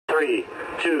3,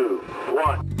 2,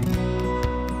 1.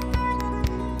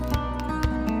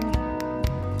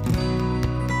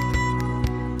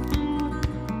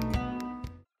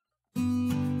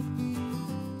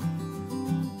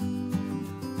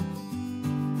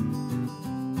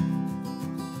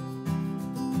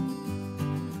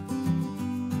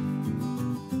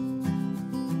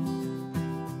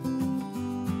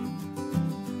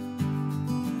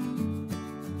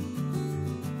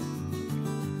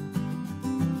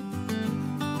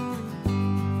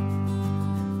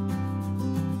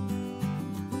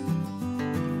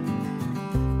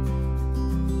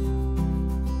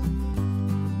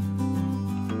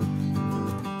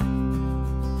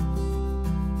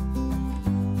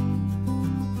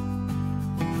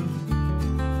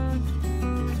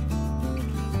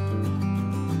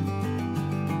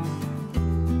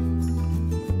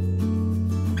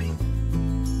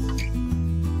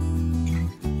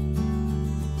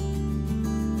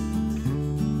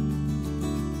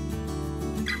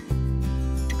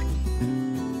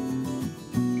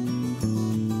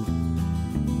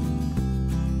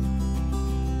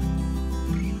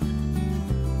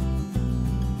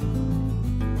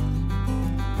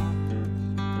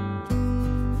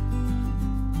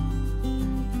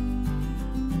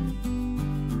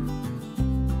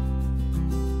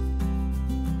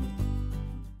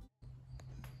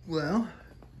 Well,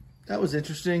 that was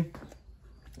interesting.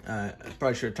 I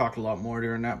probably should have talked a lot more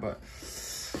during that, but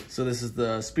so this is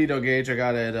the speedo gauge I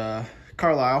got at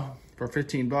Carlisle for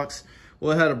 15 bucks.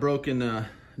 Well, it had a broken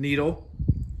needle,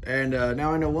 and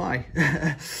now I know why.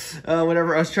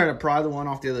 Whenever I was trying to pry the one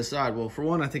off the other side, well, for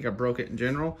one, I think I broke it in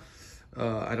general.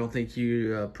 I don't think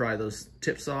you pry those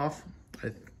tips off.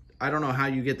 I don't know how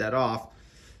you get that off,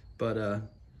 but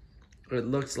it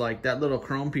looks like that little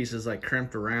chrome piece is like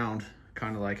crimped around,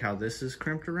 kind of like how this is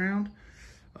crimped around.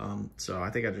 So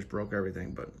I think I just broke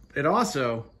everything, but it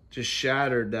also just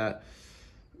shattered that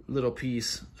little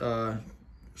piece. So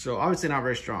obviously not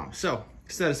very strong. So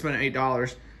instead of spending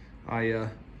 $8,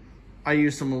 I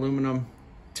used some aluminum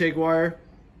TIG wire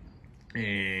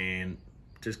and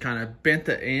just kind of bent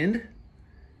the end,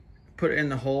 put it in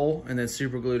the hole, and then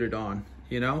super glued it on,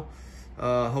 you know?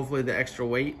 Hopefully the extra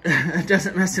weight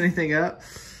doesn't mess anything up.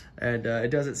 And it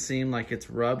doesn't seem like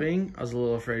it's rubbing. I was a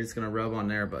little afraid it's gonna rub on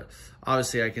there, but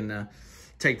obviously I can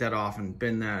take that off and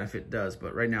bend that if it does,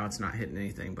 but right now it's not hitting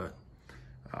anything. But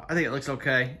I think it looks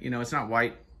okay. You know, it's not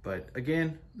white, but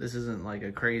again, this isn't like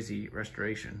a crazy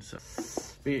restoration. So,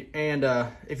 and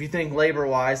if you think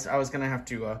labor-wise, I was gonna have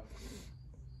to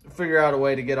figure out a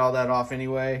way to get all that off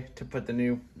anyway to put the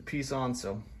new piece on,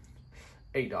 so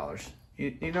 $8.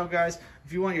 You know, guys,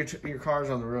 if you want your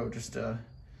cars on the road, just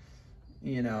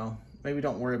you know, maybe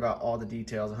don't worry about all the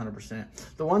details 100%.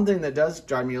 The one thing that does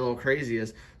drive me a little crazy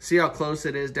is, see how close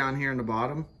it is down here in the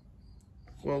bottom?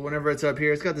 Well, whenever it's up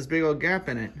here, it's got this big old gap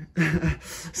in it.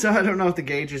 So I don't know if the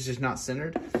gauge is just not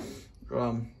centered.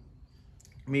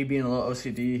 Me being a little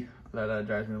OCD, that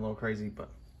drives me a little crazy, but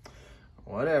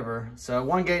whatever. So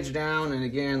one gauge down, and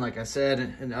again, like I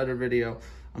said in the other video,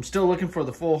 I'm still looking for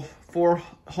the full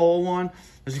 4-hole one.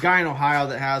 There's a guy in Ohio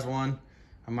that has one.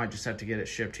 I might just have to get it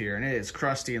shipped here, and it is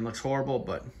crusty and looks horrible,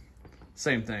 but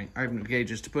same thing. I have no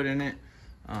gauges to put in it.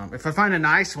 If I find a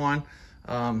nice one,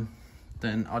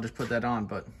 then I'll just put that on.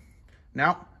 But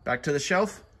now, back to the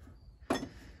shelf.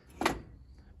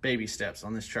 Baby steps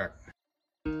on this truck.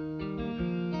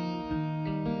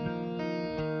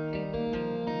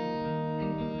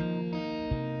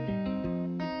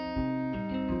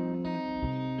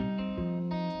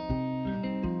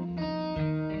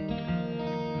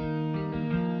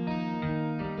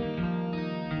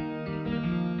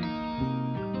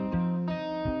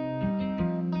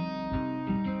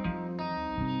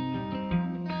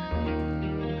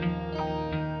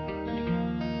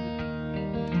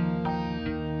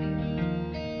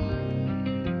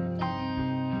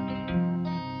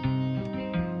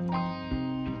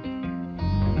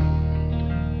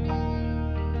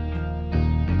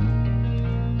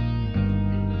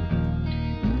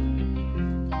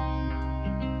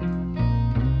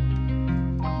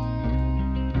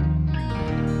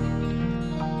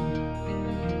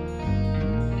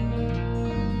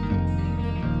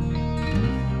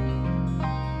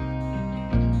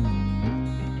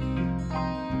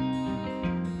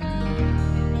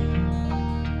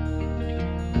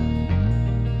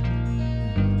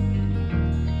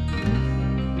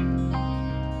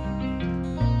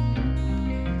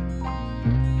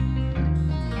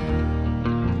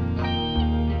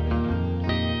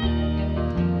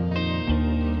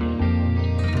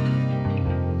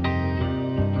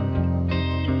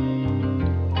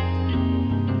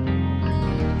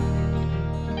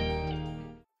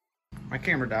 my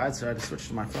camera died, so I had to switch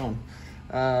to my phone.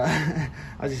 I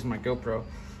was using my GoPro.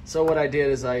 So what I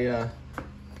did is I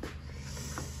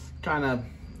kind of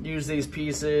used these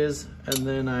pieces, and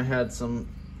then I had some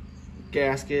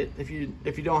gasket. If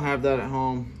you don't have that at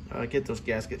home, get those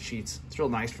gasket sheets. It's real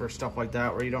nice for stuff like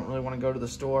that where you don't really want to go to the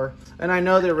store. And I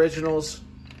know the originals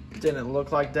didn't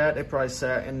look like that. They probably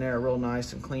sat in there real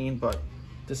nice and clean, but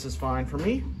this is fine for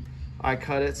me. I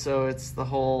cut it so it's the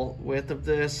whole width of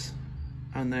this,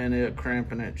 and then it'll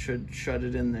cramp and it should shut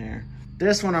it in there.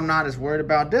 This one I'm not as worried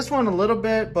about. This one a little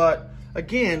bit, but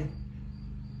again,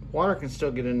 water can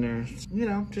still get in there. You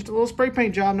know, just a little spray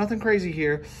paint job, nothing crazy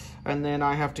here. And then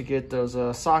I have to get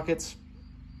those sockets.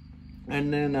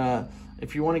 And then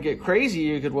if you want to get crazy,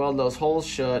 you could weld those holes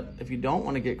shut. If you don't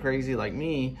want to get crazy like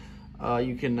me,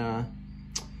 you can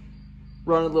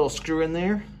run a little screw in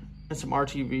there and some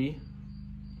RTV,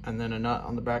 and then a nut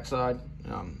on the back side.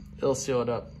 It'll seal it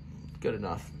up good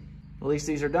enough. At least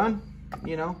these are done,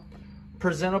 you know.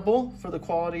 Presentable for the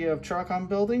quality of truck I'm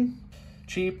building.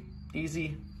 Cheap,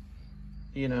 easy.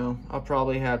 You know, I'll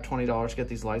probably have $20 to get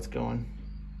these lights going,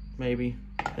 maybe,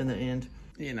 in the end.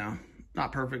 You know,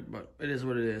 not perfect, but it is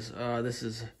what it is.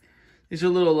 These are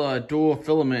little dual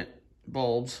filament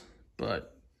bulbs,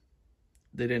 but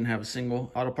they didn't have a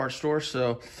single auto parts store,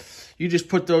 so you just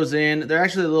put those in. They're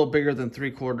actually a little bigger than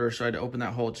 3/4, so I had to open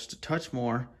that hole just a touch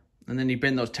more, and then you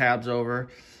bend those tabs over.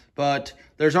 But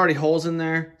there's already holes in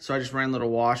there, so I just ran little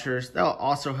washers. That'll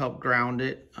also help ground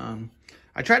it.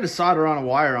 I tried to solder on a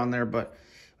wire on there, but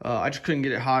I just couldn't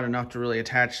get it hot enough to really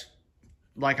attach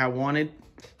like I wanted.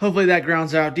 Hopefully that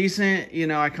grounds out decent. You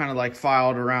know, I kind of like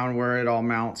filed around where it all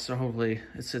mounts, so hopefully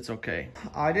it sits okay.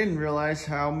 I didn't realize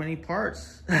how many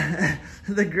parts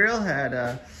the grill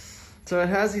had. So it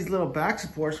has these little back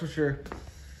supports, which are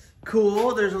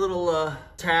cool. There's little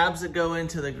tabs that go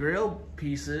into the grill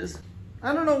pieces.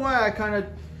 I don't know why I kind of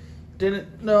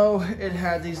didn't know it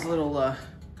had these little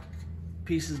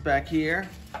pieces back here.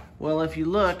 Well, if you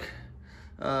look,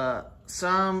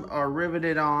 some are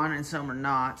riveted on and some are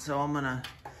not. So I'm gonna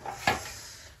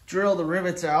drill the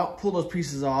rivets out, pull those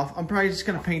pieces off. I'm probably just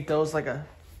gonna paint those like a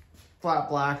flat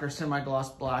black or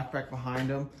semi-gloss black back behind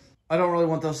them. I don't really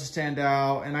want those to stand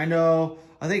out. And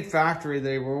I think factory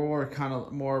they were kind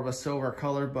of more of a silver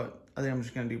color, but I think I'm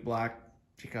just gonna do black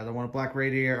because I want a black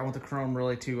radiator. I want the chrome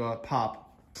really to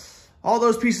pop. All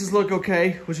those pieces look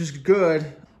okay, which is good.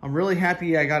 I'm really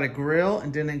happy I got a grill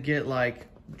and didn't get like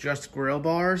just grill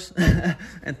bars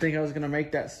and think I was gonna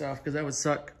make that stuff, because that would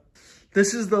suck.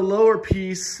 This is the lower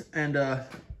piece, and I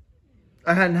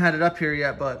hadn't had it up here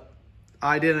yet, but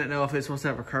I didn't know if it's supposed to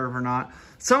have a curve or not.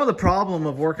 Some of the problem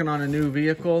of working on a new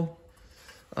vehicle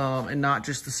and not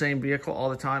just the same vehicle all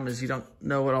the time is you don't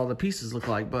know what all the pieces look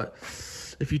like. But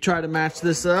if you try to match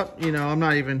this up, you know, I'm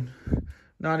not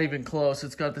even close.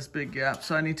 It's got this big gap,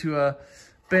 so I need to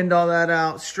bend all that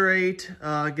out straight,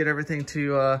 get everything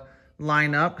to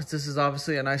line up, because this is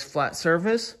obviously a nice flat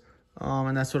surface,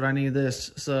 and that's what I need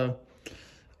this. So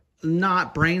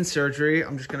not brain surgery.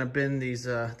 I'm just gonna bend these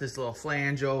this little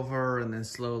flange over and then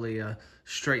slowly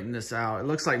straighten this out. It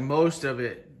looks like most of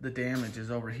it, the damage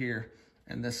is over here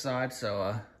and this side.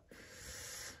 So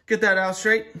get that out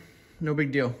straight, no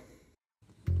big deal.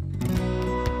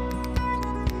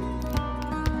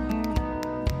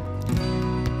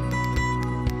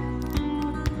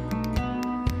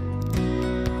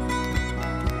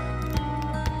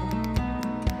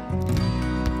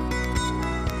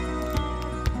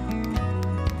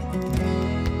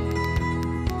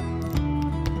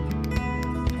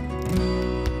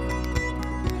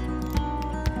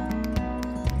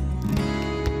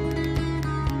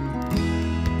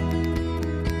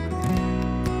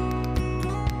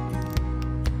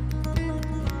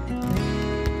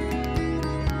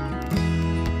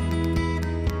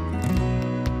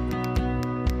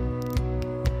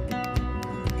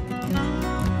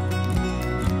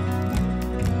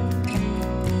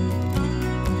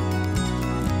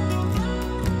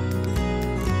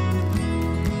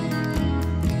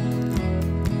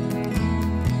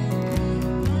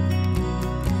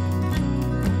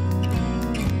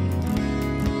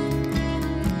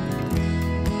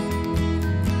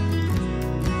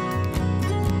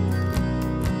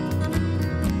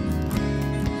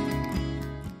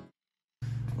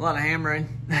 A lot of hammering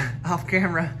off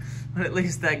camera, but at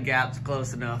least that gap's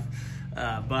close enough.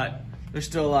 But there's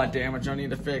still a lot of damage I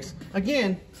need to fix.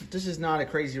 Again, this is not a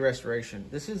crazy restoration.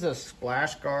 This is a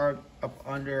splash guard up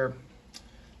under.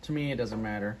 To me, it doesn't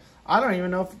matter. I don't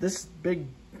even know if this big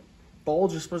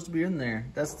bulge is supposed to be in there.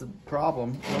 That's the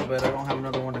problem a little bit. I don't have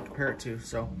another one to compare it to.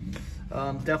 So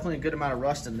definitely a good amount of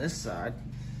rust in this side.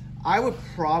 I would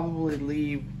probably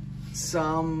leave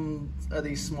some of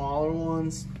these smaller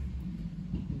ones,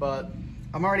 but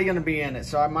I'm already gonna be in it.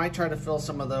 So I might try to fill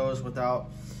some of those without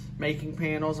making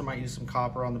panels. I might use some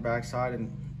copper on the backside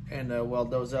and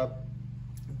weld those up.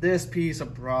 This piece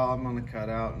I'm gonna cut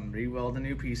out and re-weld a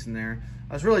new piece in there.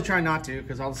 I was really trying not to,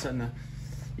 because all of a sudden,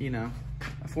 you know,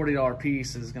 a $40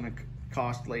 piece is gonna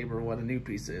cost labor what a new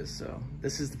piece is. So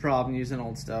this is the problem using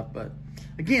old stuff. But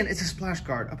again, it's a splash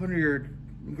guard up under your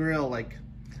grill. Like,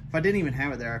 if I didn't even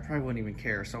have it there, I probably wouldn't even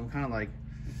care. So I'm kind of like,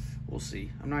 we'll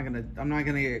see. I'm not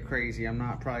gonna get crazy. I'm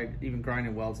not probably even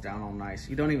grinding welds down all nice.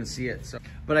 You don't even see it. So,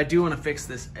 but I do want to fix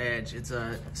this edge. It's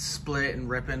a split and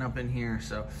ripping up in here.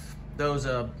 So those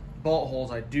bolt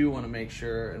holes I do want to make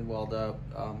sure and weld up.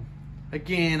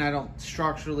 Again, I don't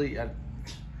structurally.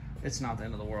 It's not the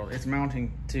end of the world. It's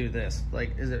mounting to this.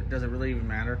 Like, does it really even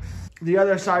matter? The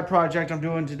other side project I'm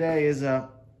doing today is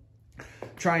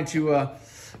trying to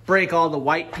break all the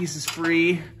white pieces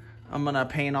free. I'm gonna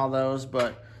paint all those,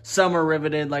 but some are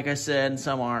riveted, like I said, and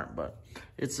some aren't. But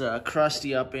it's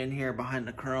crusty up in here behind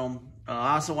the chrome.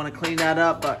 I also want to clean that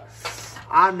up, but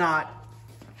I'm not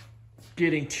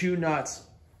getting too nuts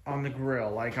on the grill.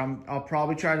 Like, I'll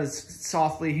probably try to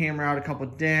softly hammer out a couple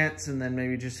dents, and then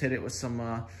maybe just hit it with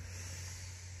some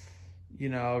you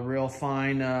know, real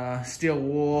fine steel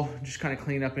wool, just kind of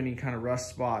clean up any kind of rust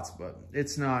spots. But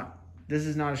this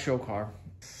is not a show car.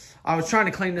 I was trying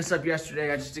to clean this up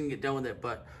yesterday. I just didn't get done with it,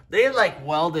 but they like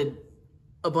welded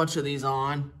a bunch of these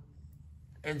on.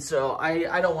 And so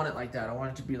I don't want it like that. I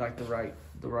want it to be like the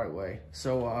right way.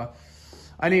 So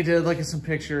I need to look at some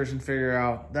pictures and figure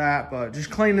out that, but just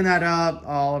cleaning that up,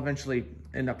 I'll eventually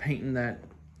end up painting that,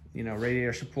 you know,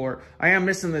 radiator support. I am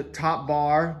missing the top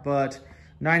bar, but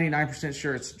 99%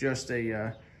 sure it's just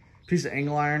a piece of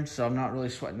angle iron, so I'm not really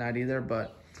sweating that either.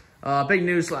 But big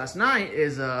news last night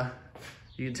is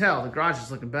you can tell the garage is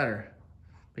looking better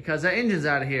because that engine's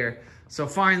out of here. So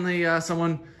finally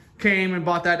someone came and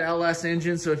bought that LS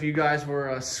engine. So if you guys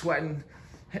were sweating,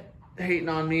 hating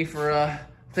on me for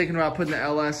thinking about putting the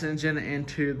LS engine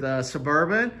into the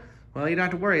Suburban, well, you don't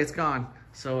have to worry, it's gone.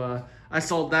 So I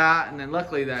sold that, and then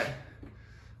luckily that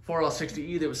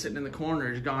 4L60E that was sitting in the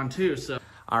corner is gone too. So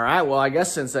all right, well, I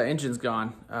guess since that engine's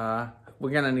gone,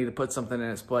 we're gonna need to put something in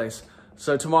its place.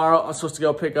 So tomorrow I'm supposed to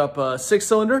go pick up a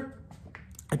 6-cylinder,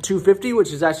 a 250,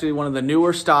 which is actually one of the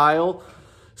newer style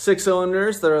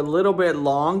 6-cylinders. They're a little bit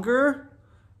longer,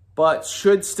 but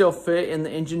should still fit in the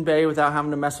engine bay without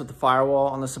having to mess with the firewall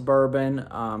on the Suburban.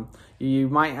 You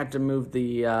might have to move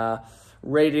the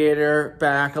radiator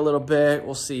back a little bit.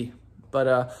 We'll see.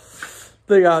 But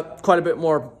they got quite a bit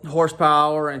more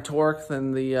horsepower and torque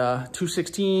than the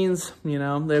 216s. You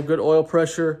know, they have good oil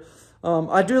pressure.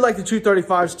 I do like the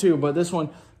 235s too, but this one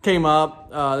came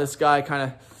up. This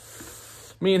guy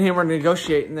me and him were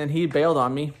negotiating, and then he bailed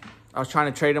on me. I was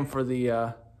trying to trade him for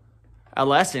the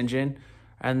LS engine,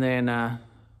 and then now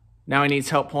he needs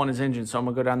help pulling his engine. So I'm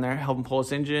gonna go down there, help him pull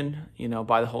his engine, you know,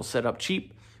 buy the whole setup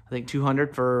cheap. I think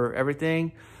 $200 for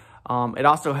everything. It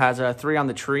also has a 3 on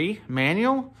the tree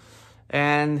manual.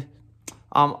 And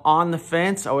on the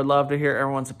fence, I would love to hear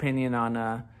everyone's opinion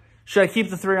on, should I keep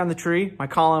the 3 on the tree? My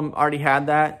column already had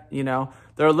that, you know.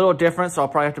 They're a little different, so I'll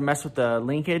probably have to mess with the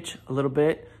linkage a little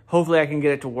bit. Hopefully I can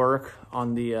get it to work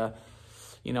on the,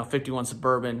 you know, 51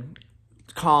 Suburban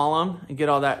column and get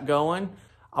all that going.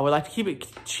 I would like to keep it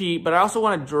cheap, but I also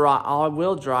want to drive. I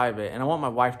will drive it, and I want my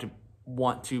wife to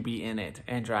want to be in it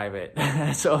and drive it.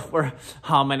 So if we're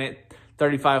humming at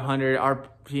 3,500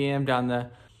 RPM down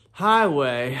the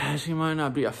highway, she might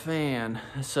not be a fan.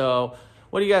 So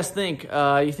what do you guys think?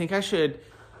 You think I should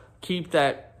keep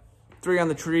that 3 on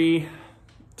the tree,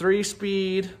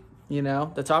 3-speed? You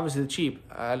know, that's obviously cheap.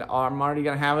 I'm already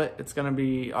gonna have it. It's gonna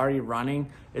be already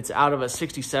running. It's out of a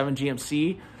 67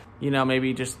 GMC. You know,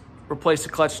 maybe just replace the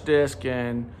clutch disc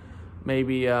and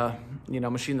maybe, you know,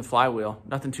 machine the flywheel.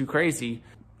 Nothing too crazy.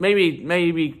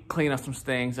 Maybe clean up some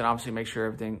things and obviously make sure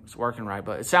everything's working right.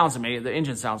 But it sounds amazing. The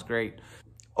engine sounds great.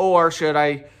 Or should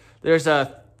I, there's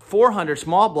a 400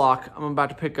 small block I'm about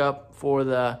to pick up for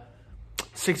the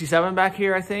 67 back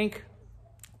here, I think.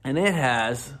 And it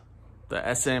has the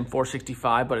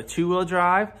SM465, but a 2-wheel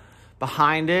drive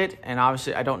behind it. And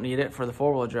obviously I don't need it for the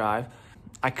 4-wheel drive.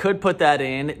 I could put that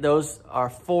in. Those are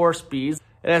 4 speeds.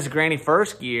 It has a granny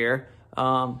first gear.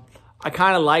 I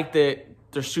kind of like that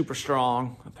they're super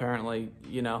strong, apparently,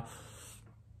 you know.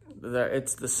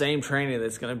 It's the same tranny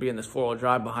that's going to be in this 4-wheel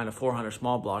drive behind a 400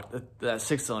 small block. That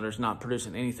 6-cylinder is not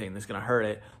producing anything that's going to hurt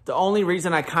it. The only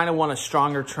reason I kind of want a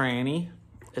stronger tranny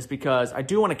is because I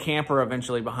do want a camper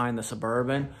eventually behind the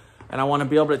Suburban, and I want to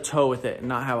be able to tow with it and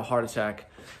not have a heart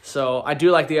attack. So I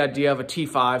do like the idea of a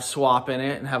T5 swap in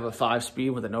it and have a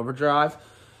 5-speed with an overdrive.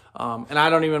 And I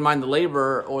don't even mind the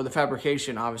labor or the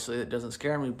fabrication. Obviously, that doesn't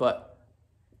scare me, but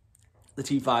the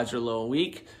T5s are a little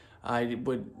weak. I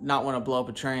would not want to blow up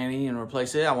a tranny and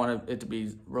replace it. I want it to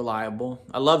be reliable.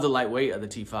 I love the lightweight of the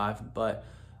T5, but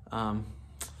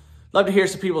love to hear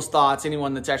some people's thoughts.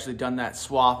 Anyone that's actually done that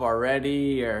swap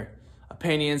already, or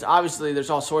opinions. Obviously,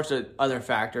 there's all sorts of other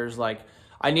factors. Like,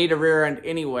 I need a rear end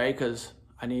anyway because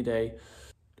I need a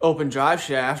open drive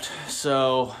shaft,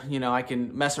 so you know I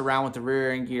can mess around with the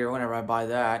rear end gear whenever I buy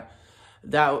that.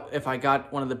 That if I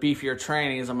got one of the beefier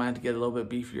trannies, I'm gonna have to get a little bit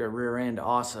beefier rear end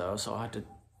also. So I have to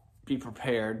be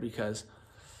prepared because,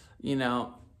 you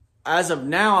know, as of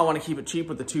now, I want to keep it cheap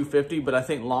with the 250, but I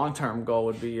think long-term goal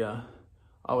would be, I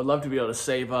would love to be able to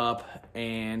save up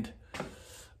and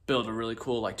build a really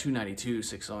cool, like 292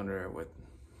 6-cylinder with,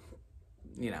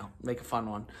 you know, make a fun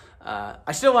one.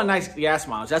 I still want nice gas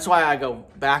mileage. That's why I go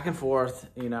back and forth.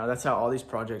 You know, that's how all these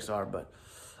projects are. But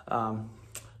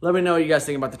let me know what you guys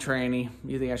think about the tranny.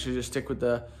 You think I should just stick with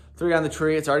the 3 on the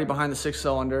tree? It's already behind the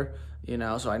 6-cylinder. You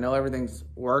know, so I know everything's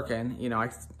working. You know,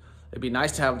 it'd be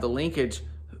nice to have the linkage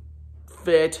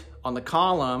fit on the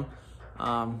column.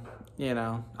 You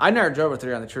know, I never drove a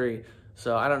 3 on the tree,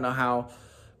 so I don't know how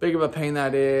big of a pain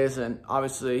that is. And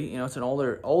obviously, you know, it's an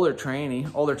older tranny,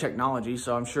 older technology,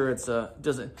 so I'm sure it's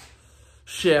doesn't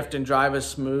shift and drive as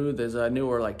smooth as a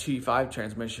newer like T5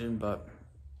 transmission, but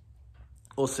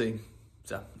we'll see.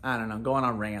 So I don't know, going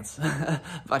on rants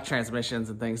about transmissions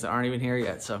and things that aren't even here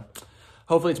yet. So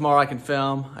hopefully tomorrow I can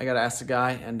film. I got to ask the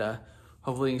guy, and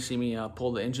hopefully you can see me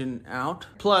pull the engine out.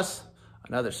 Plus,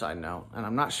 another side note, and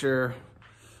I'm not sure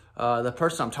the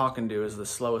person I'm talking to is the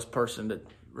slowest person to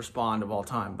respond of all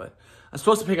time, but I'm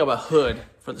supposed to pick up a hood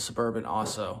for the Suburban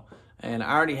also. And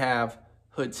I already have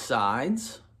hood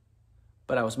sides,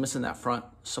 but I was missing that front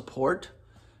support.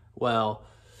 Well,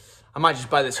 I might just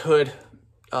buy this hood.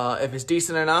 If it's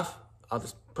decent enough, I'll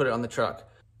just put it on the truck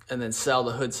and then sell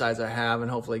the hood sides I have and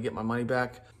hopefully get my money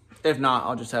back. If not,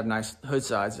 I'll just have nice hood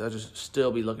sides. I'll just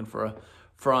still be looking for a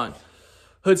front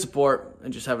hood support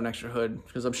and just have an extra hood,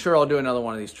 because I'm sure I'll do another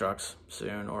one of these trucks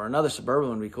soon, or another Suburban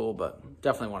would be cool, but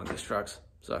definitely one of these trucks.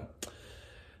 So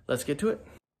let's get to it.